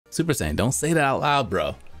Super Saiyan, don't say that out loud,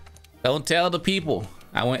 bro. Don't tell the people.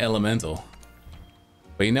 I went elemental.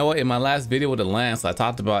 But you know what? In my last video with the Lance, I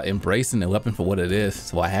talked about embracing the weapon for what it is,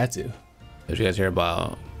 so I had to. Did you guys hear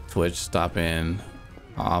about Twitch stopping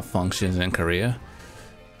all functions in Korea?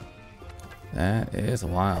 That is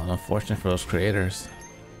wild. Unfortunate for those creators.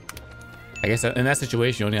 I guess in that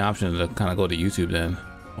situation, the only option is to kind of go to YouTube then,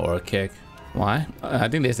 or Kick. Why? I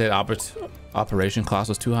think they said operation cost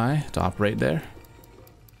was too high to operate there.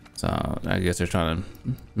 So I guess they're trying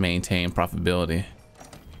to maintain profitability.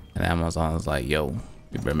 And Amazon is like, yo,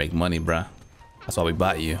 you better make money, bruh. That's why we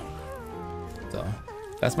bought you. So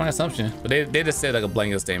that's my assumption. But they just said like a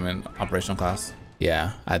blanket statement, operational costs.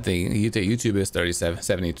 Yeah, I think YouTube is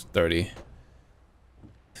 70-30.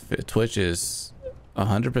 Twitch is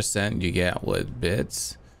 100% you get with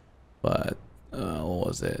bits, but what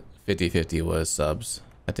was it? 50-50 was subs.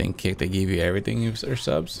 I think Kick, they give you everything or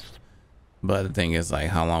subs. But the thing is, like,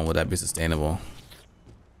 how long would that be sustainable?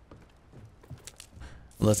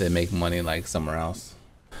 Unless they make money like somewhere else.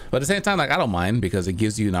 But at the same time, like, I don't mind because it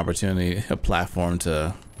gives you an opportunity, a platform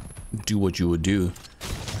to do what you would do.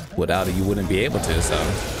 Without it, you wouldn't be able to, so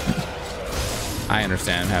I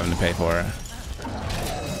understand having to pay for it.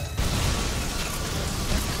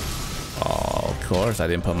 Oh, of course, I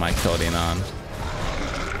didn't put my coding on.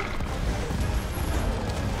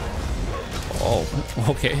 Oh,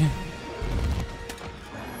 okay.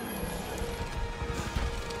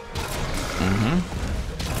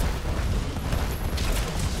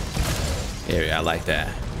 Yeah, I like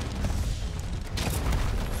that.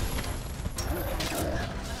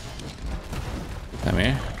 Come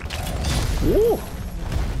here. Woo!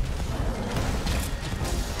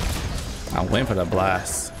 I went for the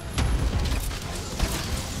blast.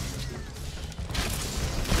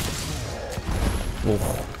 Ooh.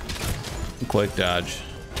 Quick dodge.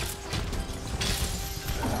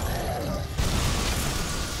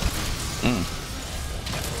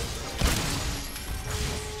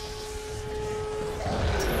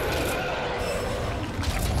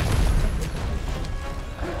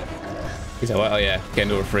 He said, well, oh yeah, can't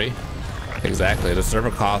do it free. Exactly, the server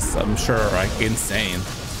costs, I'm sure, are like insane.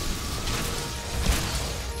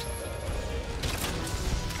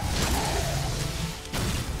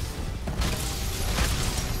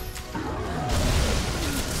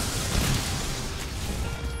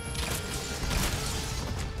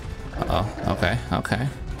 Uh-oh, okay, okay.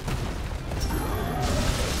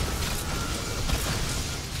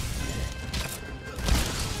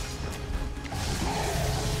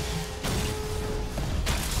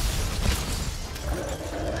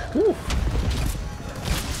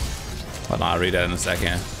 Hold on, I'll read that in a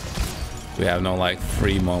second. We have no like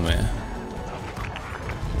free moment.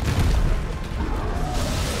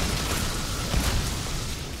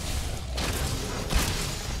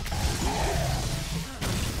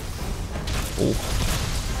 Ooh.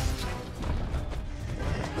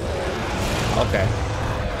 Okay.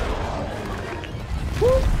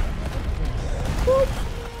 Whoop. Whoop.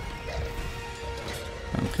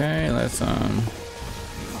 Okay, let's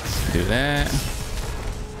do that.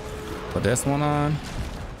 Put this one on.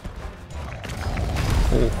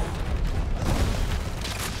 Ooh.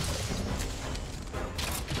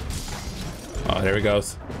 Oh, there he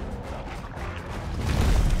goes.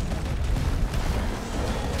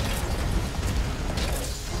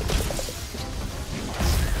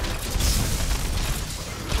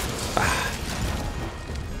 Ah.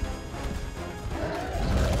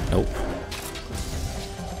 Nope.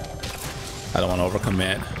 I don't want to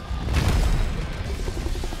overcommit.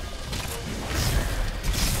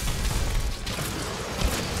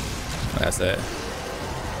 That's it.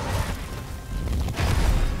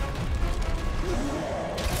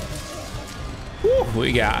 Whew,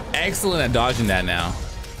 we got excellent at dodging that now.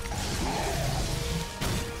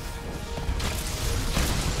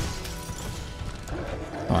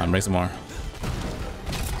 Come on, bring some more.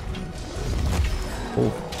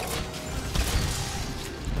 Ooh.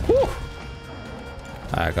 Whew.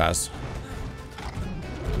 All right, guys.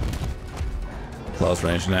 Close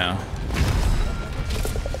range now.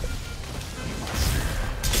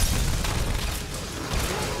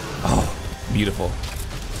 Beautiful.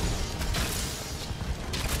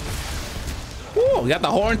 Whoa, we got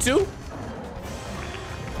the horn too?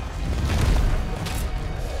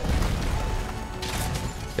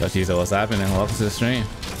 Yo, Chizo, what's happening? Welcome to the stream.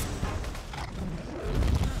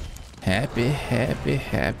 Happy, happy,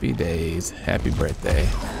 happy days. Happy birthday.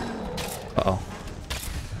 Uh-oh.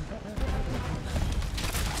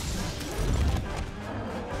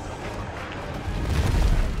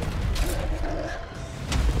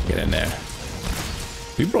 Get in there.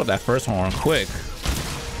 We brought that first horn quick.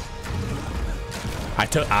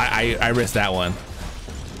 I risked that one.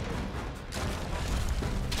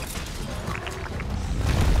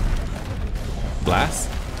 Blast.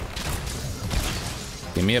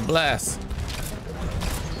 Give me a blast.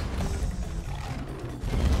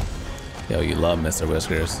 Yo, you love Mr.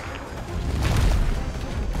 Whiskers.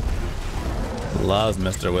 Loves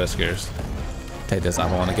Mr. Whiskers. Take this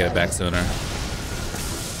off. I want to get it back sooner.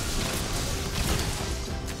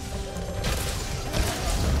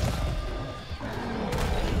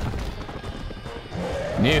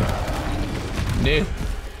 New.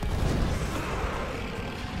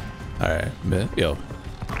 All right, yo,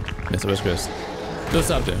 Mr. Whiskers, do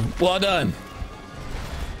something. Well done.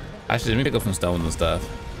 Actually, let me pick up some stones and stuff.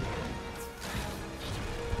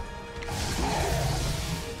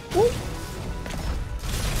 Woo.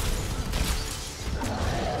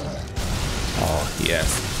 Oh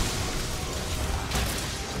yes.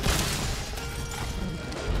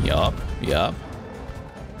 Yup.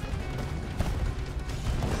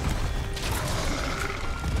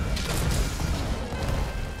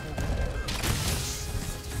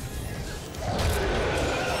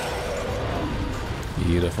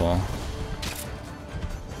 Beautiful.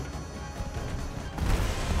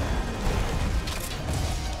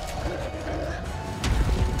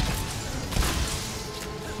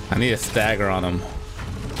 I need a stagger on him.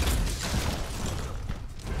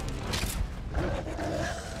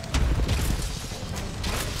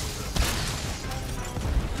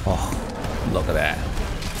 Oh, look at that.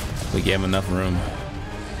 We gave him enough room.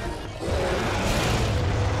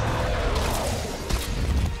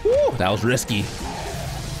 Woo, that was risky.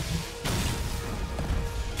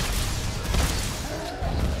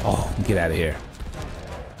 Oh, get out of here.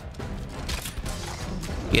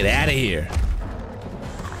 Get out of here.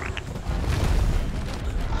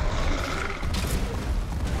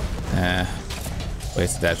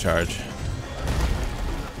 Wasted that charge.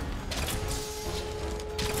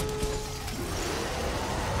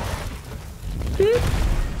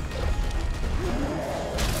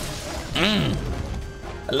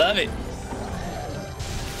 I love it.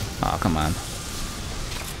 Oh, come on.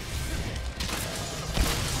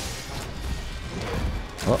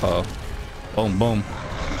 Uh-oh. Boom, boom.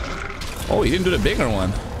 Oh, you didn't do the bigger one.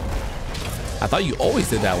 I thought you always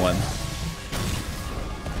did that one.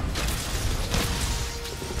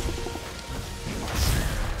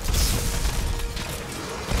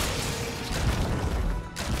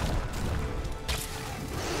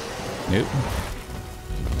 Nope.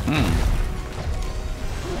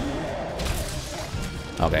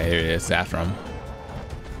 Okay, here it is. After him.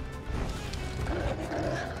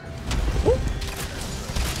 Woo.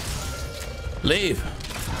 Leave.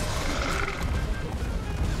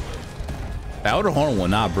 The outer horn will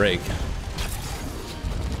not break.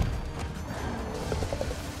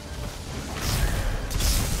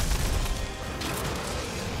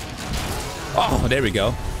 Oh, there we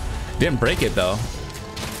go. Didn't break it though.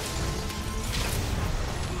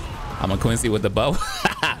 I'm a Quincy with the bow.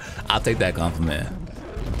 I'll take that compliment.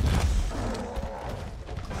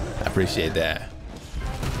 I appreciate that.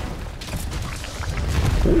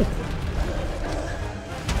 Ooh.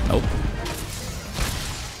 Nope.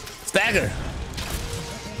 Stagger.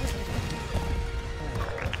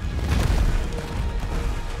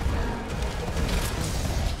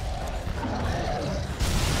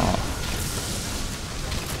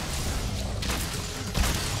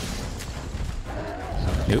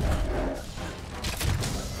 Nope.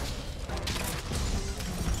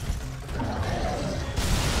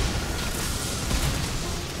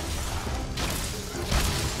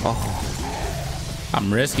 Oh,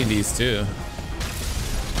 I'm risking these too.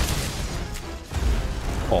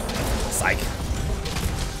 Oh, psych.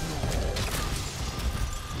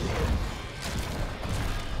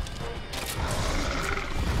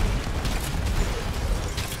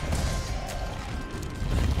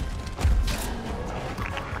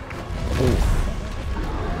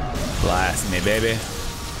 Blast me, baby.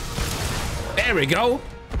 There we go.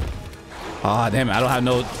 Oh, damn it. I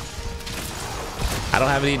don't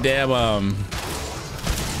have any damn,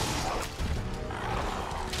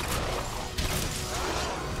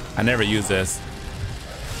 I never use this.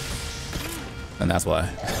 And that's why.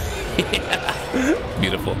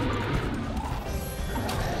 Beautiful.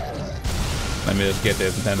 Let me just get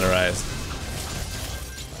this and tenderize.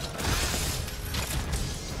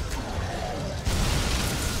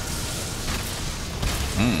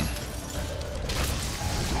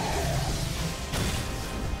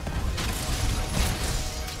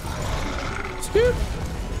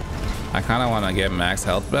 I kind of want to get max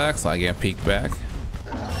health back so I get peak back.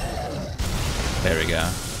 There we go.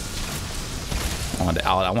 I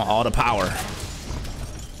want all the power.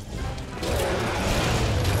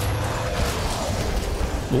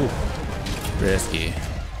 Ooh, risky.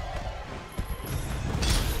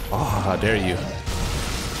 Oh, how dare you.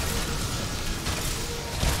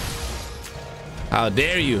 How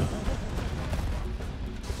dare you.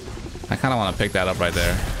 I kind of want to pick that up right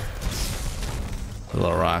there. The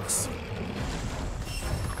little rocks.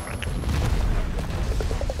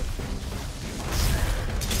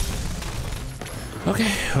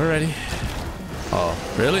 Okay, we're ready. Oh,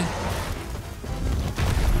 really?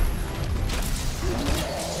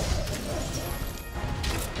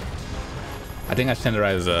 I think I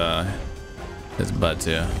tenderize his butt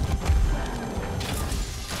too.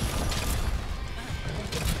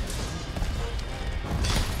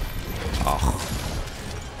 Oh.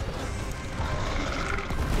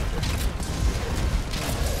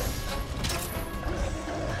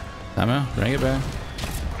 Time out, bring it back.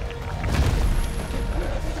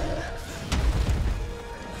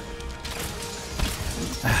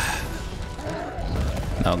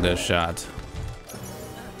 No good shot.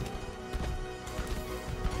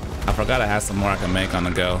 I forgot I had some more I can make on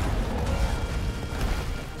the go.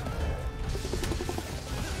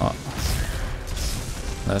 Oh.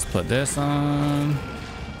 Let's put this on.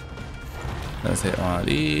 Let's hit one of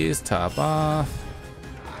these, top off.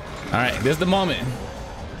 All right, this is the moment.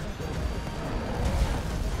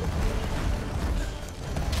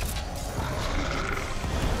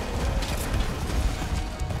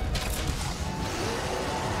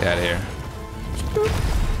 Get out of here.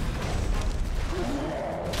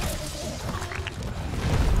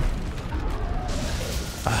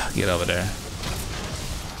 Get over there.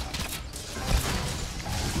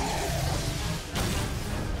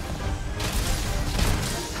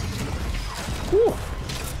 Whew.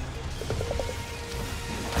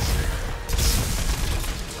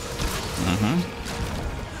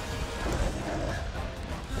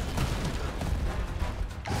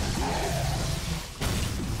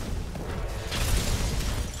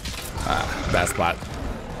 Bad spot.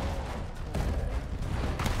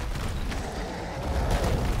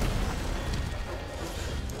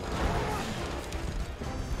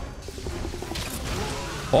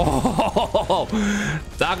 Oh,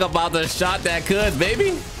 talk about the shot that could,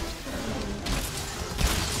 baby.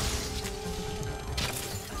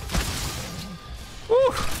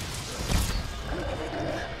 Woo.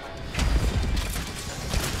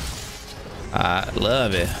 I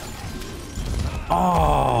love it.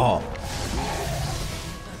 Oh.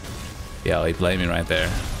 Yo, he played me right there.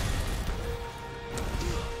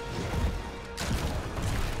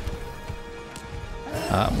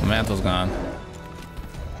 My mantle's gone.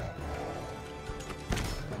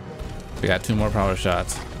 We got 2 more power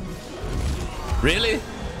shots. Really?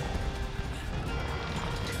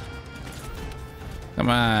 Come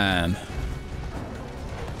on.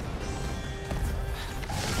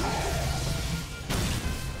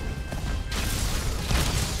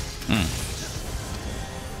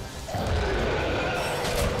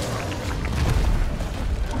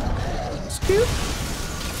 Scoop.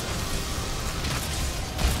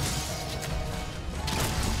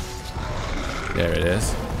 There it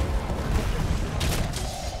is.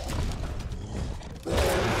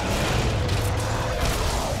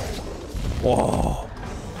 Whoa,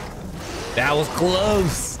 that was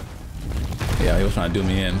close. Yeah, he was trying to do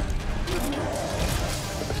me in.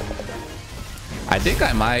 I think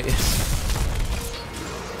I might.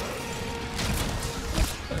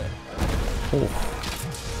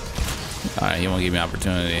 All right, he won't give me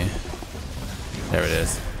opportunity. There it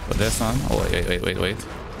is. Put this on. Oh, wait.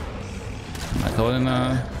 Am I coding?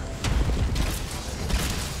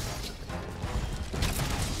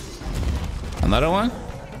 Another one?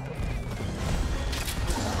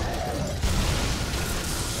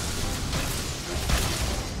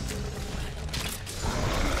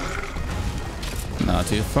 Not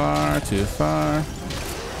too far, too far.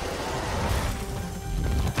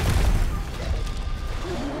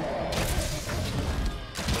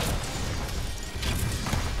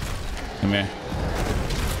 Come here.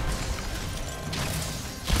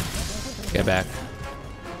 Get back.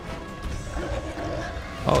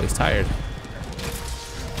 Oh, he's tired.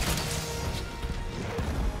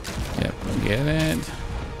 Yep, get it.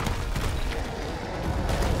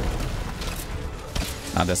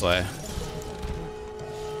 Not this way.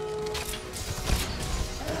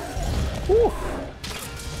 Woo.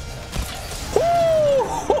 Woo.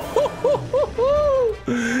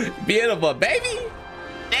 Beautiful, baby.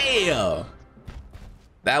 Damn.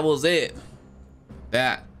 That was it.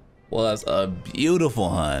 That was a beautiful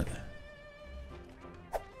hunt.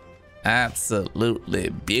 Absolutely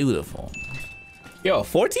beautiful. Yo,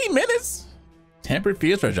 14 minutes? Tempered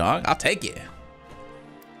Fierce Rajang? I'll take it.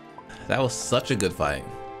 That was such a good fight.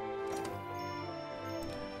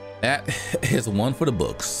 That is one for the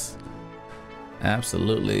books.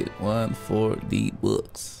 Absolutely one for the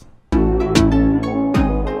books.